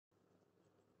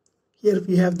Here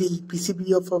we have the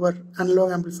PCB of our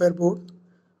analog amplifier board.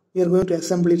 We are going to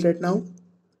assemble it right now.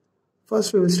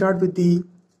 First we will start with the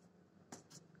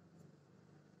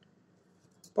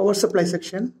power supply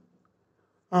section.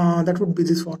 That would be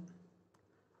this one.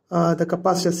 The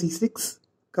capacitor C6,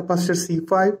 capacitor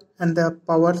C5, and the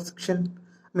power section,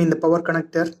 the power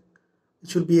connector,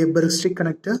 which will be a barycentric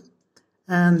connector,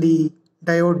 and the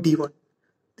diode D1.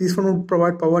 This one will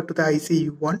provide power to the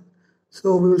IC U1.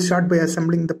 So we will start by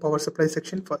assembling the power supply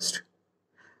section first.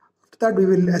 After that we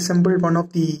will assemble one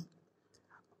of the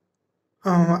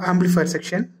amplifier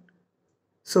section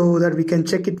so that we can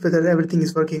check it whether everything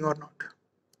is working or not.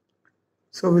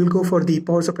 So we'll go for the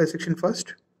power supply section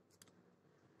first.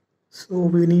 So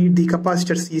we need the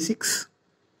capacitor C6.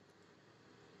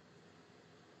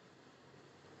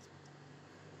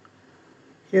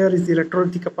 Here is the electrode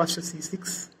of the capacitor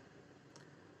C6,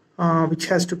 which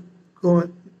has to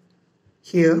go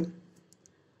here.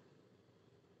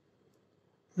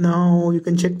 Now you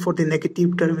can check for the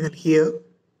negative terminal here,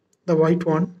 the white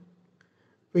one,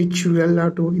 which you will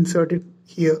have to insert it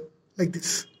here like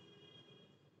this.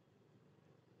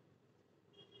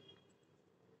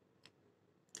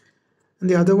 And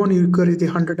the other one you require is the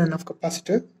 100 nF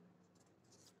capacitor.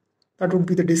 That would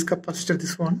be the disk capacitor,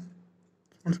 this one.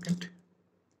 1 second.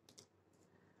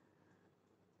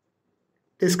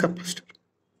 Disk capacitor.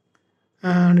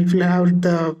 And it will have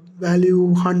the value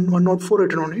 104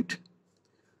 written on it.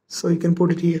 So you can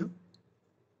put it here.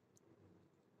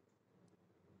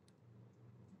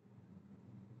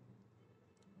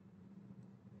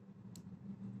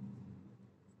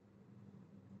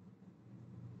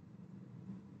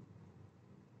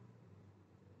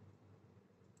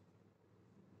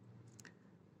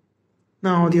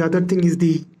 Now the other thing is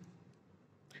the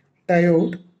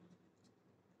diode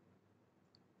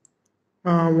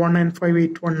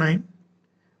 195819,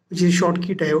 which is a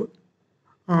Schottky diode.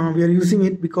 We are using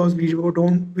it because we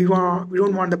don't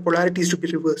want the polarities to be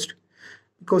reversed,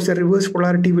 because the reverse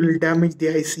polarity will damage the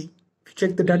IC. If you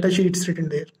check the data sheet, it's written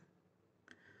there.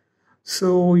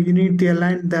 So you need to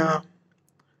align the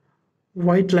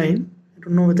white line. I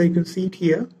don't know whether you can see it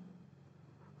here,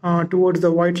 towards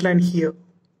the white line here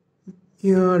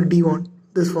D1,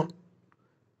 this one.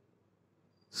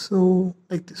 So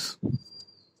like this.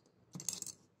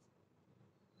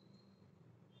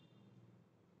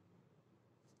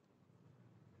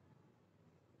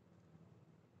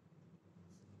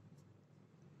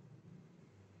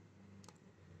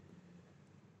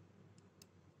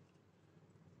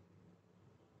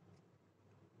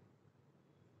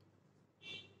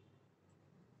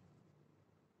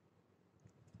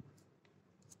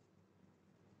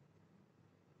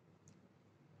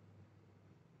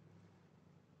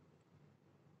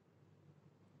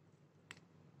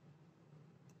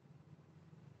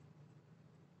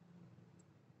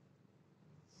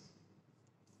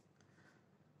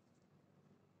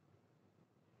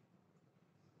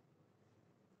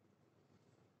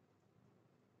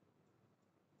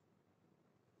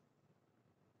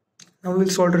 Now we'll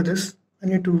solder this. I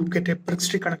need to get a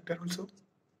barycentric connector also.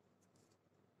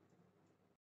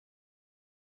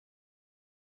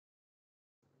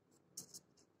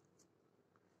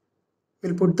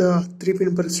 We'll put the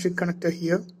 3-pin barycentric connector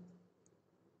here.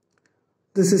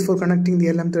 This is for connecting the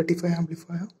LM35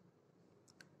 amplifier.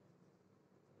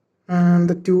 And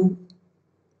the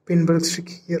 2-pin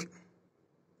barycentric here.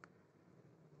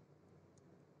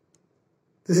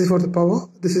 This is for the power.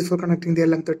 This is for connecting the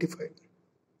LM35.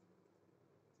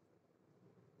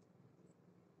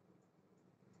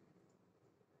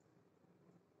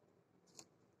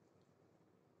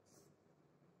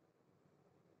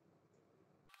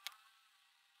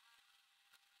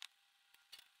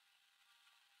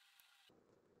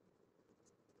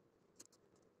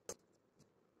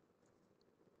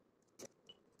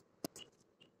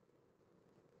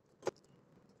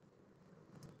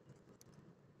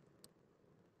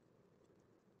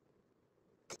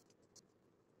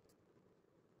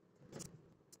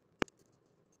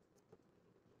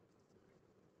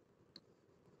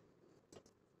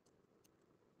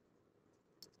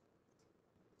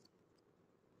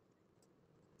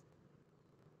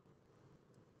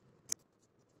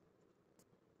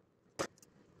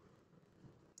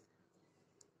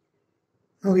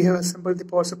 Now we have assembled the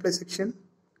power supply section.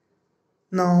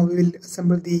 Now we will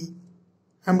assemble the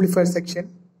amplifier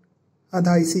section, the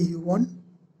IC U1,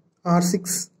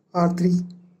 R6,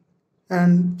 R3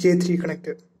 and J3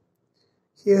 connector.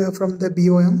 Here from the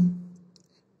BOM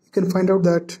you can find out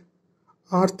that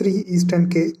R3 is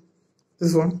 10K,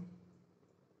 this one,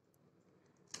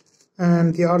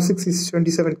 and the R6 is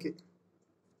 27K.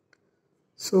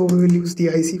 So we will use the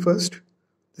IC first.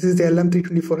 This is the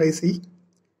LM324 IC.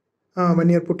 When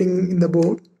you are putting in the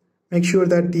board, make sure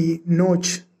that the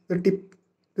notch, the tip,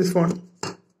 this one,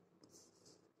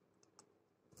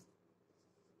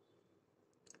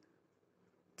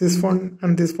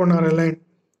 and this one are aligned.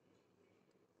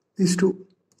 These two.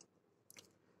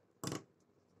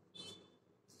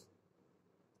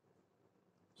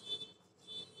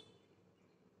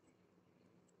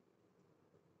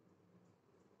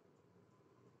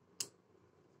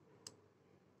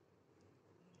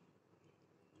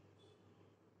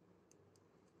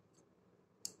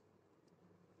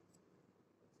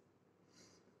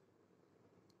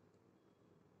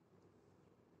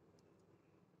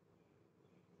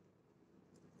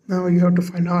 Now you have to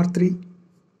find R3.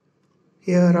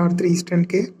 Here R3 is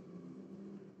 10K.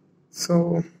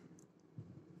 So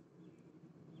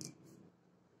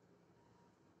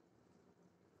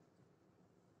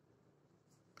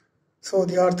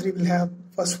the R3 will have,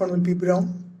 first one will be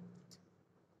brown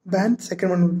band, second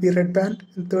one will be red band,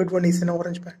 and third one is an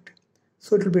orange band.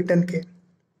 So it will be 10K.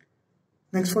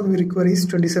 Next one we require is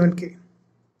 27K.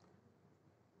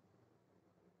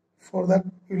 For that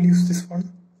we will use this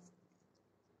one.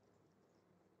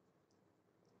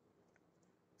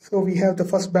 So we have the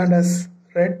first band as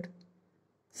red,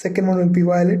 second one will be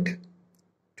violet,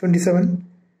 27,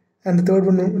 and the third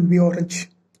one will be orange,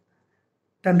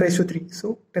 10 raised to 3,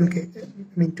 so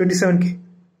 27K.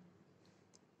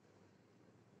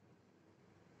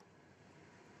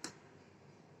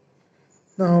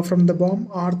 Now from the BOM,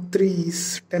 R3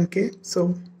 is 10K, so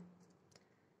you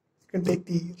can take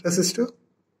the resistor,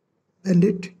 bend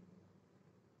it,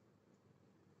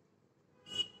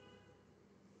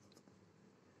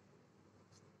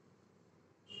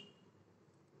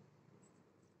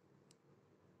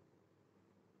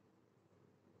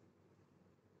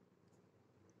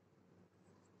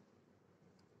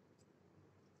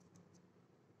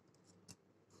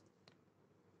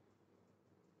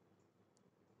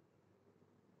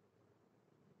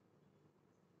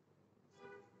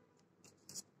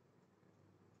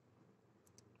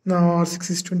 now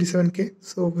R6 is 27K,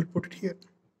 so we'll put it here.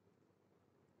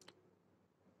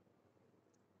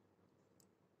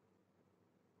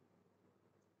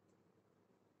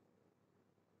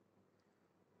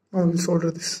 Now we'll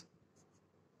solder this.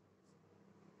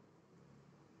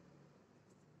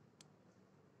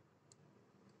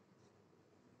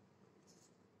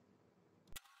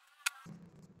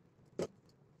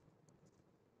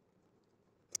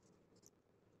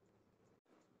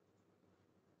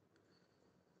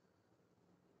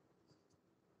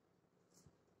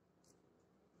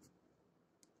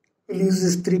 We'll use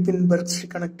this 3-pin Berkshire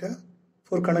connector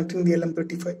for connecting the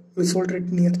LM35. We'll solder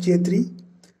it near J3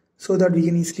 so that we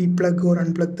can easily plug or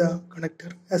unplug the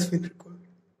connector as we require.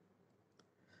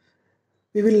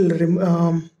 We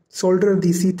will solder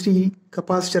the C3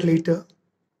 capacitor later.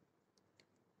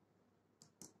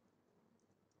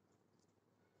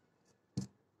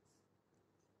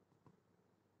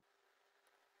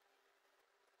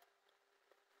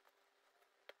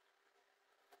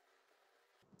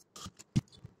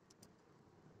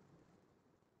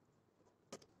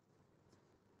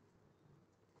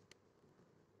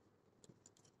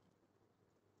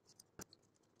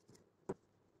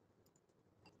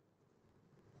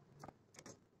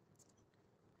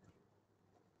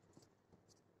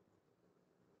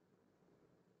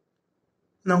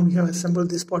 Now we have assembled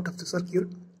this part of the circuit.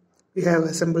 We have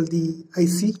assembled the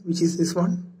IC, which is this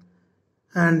one,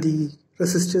 and the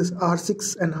resistors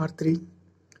R6 and R3.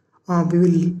 We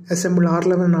will assemble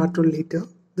R11 and R12 later.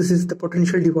 This is the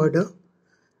potential divider,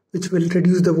 which will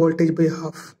reduce the voltage by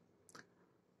half.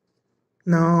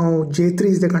 Now J3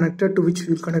 is the connector to which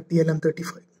we will connect the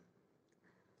LM35.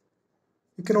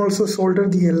 You can also solder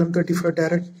the LM35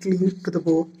 directly to the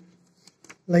board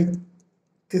like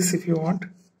this if you want.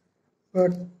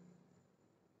 But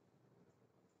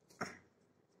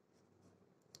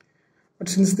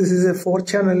since this is a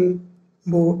 4-channel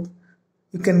board,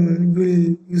 you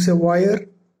will use a wire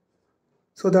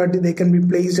so that they can be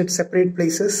placed at separate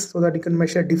places so that you can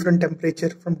measure different temperature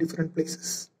from different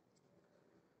places.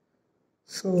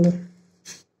 So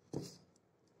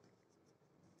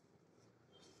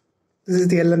this is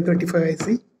the LM35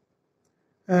 IC,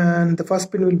 and the first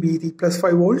pin will be the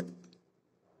 +5 volt.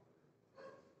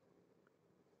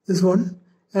 This one,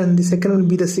 and the second will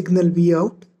be the signal V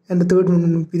out, and the third one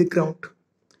will be the ground.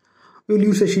 We will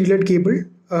use a shielded cable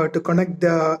to connect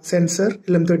the sensor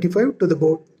LM35 to the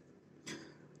board.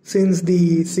 Since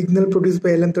the signal produced by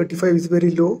LM35 is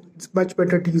very low, it's much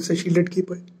better to use a shielded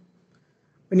cable.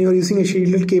 When you are using a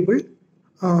shielded cable,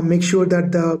 make sure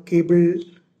that the cable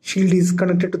shield is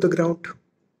connected to the ground.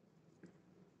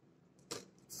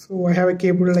 So I have a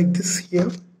cable like this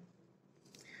here.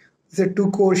 It's a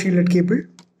 2-core shielded cable.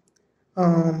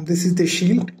 This is the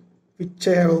shield which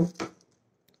I have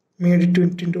made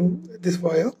it into this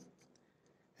wire,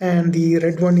 and the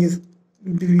red one is,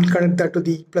 we will connect that to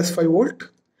the plus 5 volt,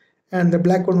 and the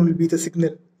black one will be the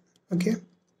signal. Okay,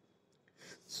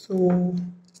 so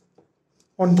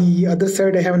on the other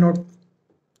side I have not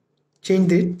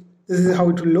changed it. This is how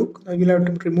it will look. Now you'll have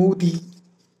to remove the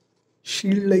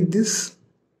shield like this,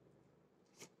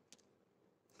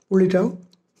 pull it out,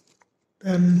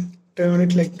 then turn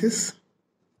it like this.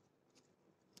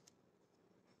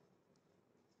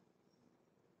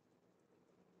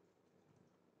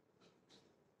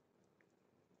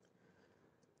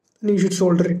 And you should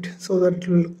solder it so that it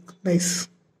will look nice.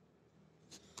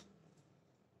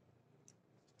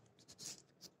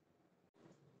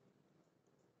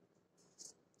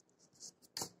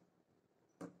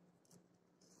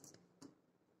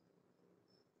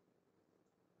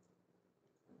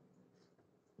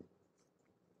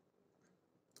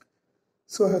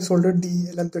 So I have soldered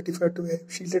the LM35 to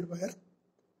a shielded wire,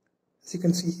 as you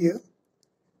can see here,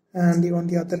 and on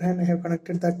the other hand I have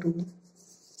connected that to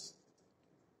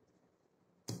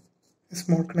a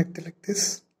small connector like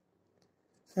this,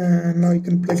 and now you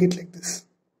can plug it like this.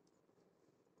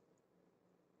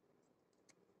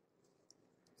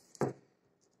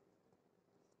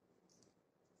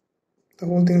 The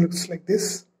whole thing looks like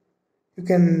this. You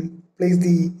can place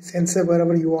the sensor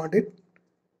wherever you want it,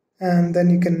 and then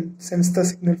you can sense the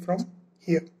signal from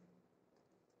here.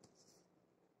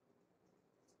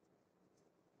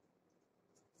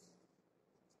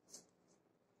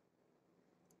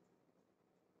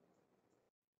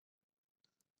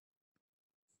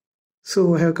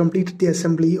 So I have completed the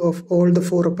assembly of all the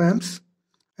 4 op-amps.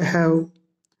 I have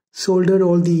soldered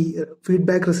all the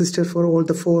feedback resistor for all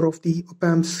the 4 of the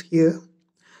op-amps here.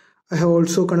 I have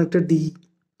also connected the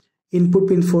input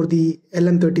pin for the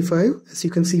LM35. As you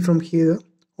can see from here,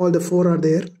 all the 4 are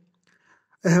there.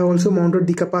 I have also mounted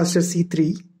the capacitor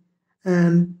C3,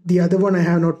 and the other one I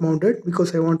have not mounted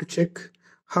because I want to check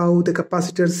how the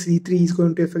capacitor C3 is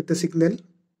going to affect the signal,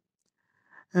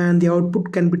 and the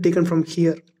output can be taken from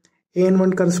here.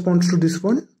 AN1 corresponds to this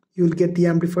one. You will get the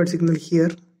amplified signal here,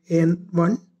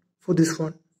 AN1 for this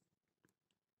one.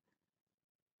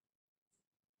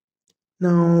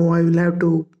 Now I will have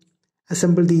to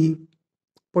assemble the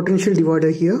potential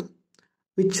divider here,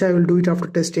 which I will do it after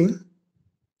testing.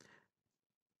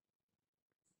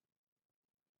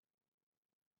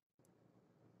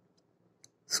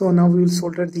 So now we will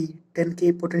solder the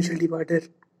 10K potential divider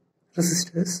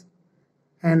resistors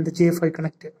and the JFI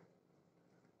connector.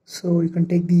 So you can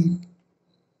take the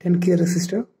 10K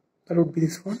resistor, that would be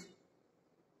this one,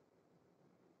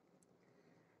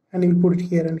 and you will put it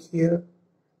here, and here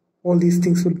all these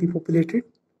things will be populated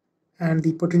and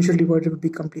the potential divider will be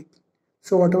complete.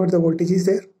 So whatever the voltage is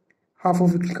there, half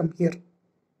of it will come here.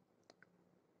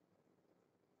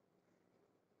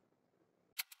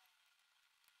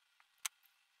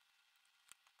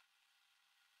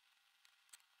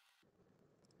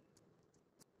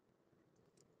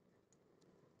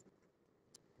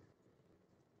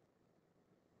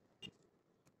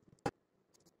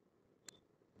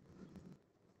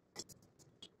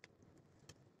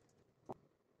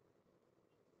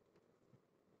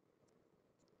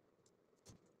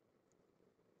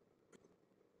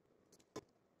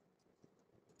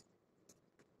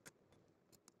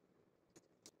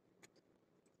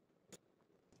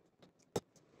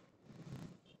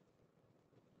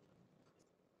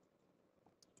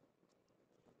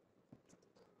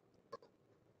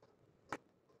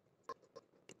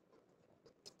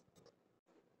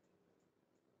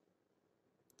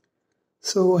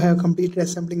 So I have completed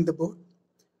assembling the board.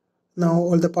 Now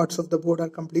all the parts of the board are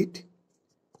complete.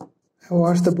 I have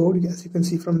washed the board, as you can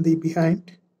see from the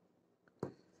behind.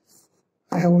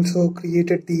 I have also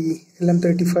created the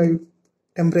LM35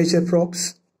 temperature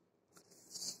probes.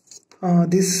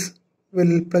 This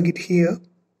will plug it here.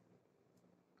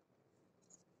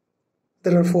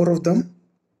 There are 4 of them.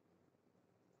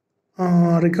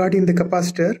 Regarding the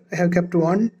capacitor, I have kept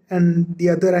one and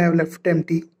the other I have left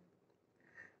empty,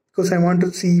 because I want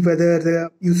to see whether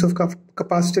the use of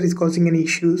capacitor is causing any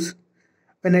issues.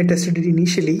 When I tested it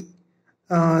initially,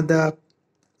 the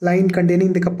line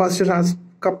containing the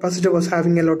capacitor was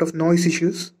having a lot of noise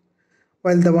issues,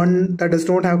 while the one that does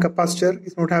not have capacitor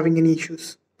is not having any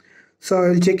issues. So I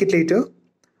will check it later.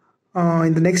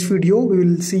 In the next video, we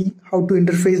will see how to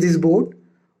interface this board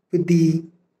with the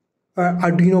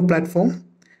Arduino platform,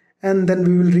 and then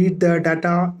we will read the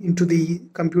data into the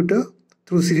computer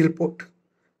through serial port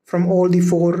from all the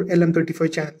 4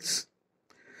 LM35 channels.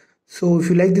 So So if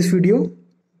you like this video,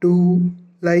 do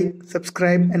like,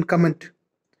 subscribe and comment.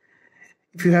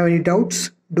 If you have any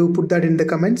doubts, do put that in the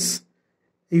comments.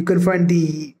 You can find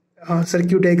the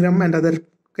circuit diagram and other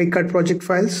Kicad project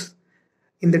files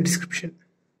in the description.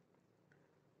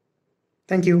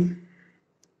 Thank you.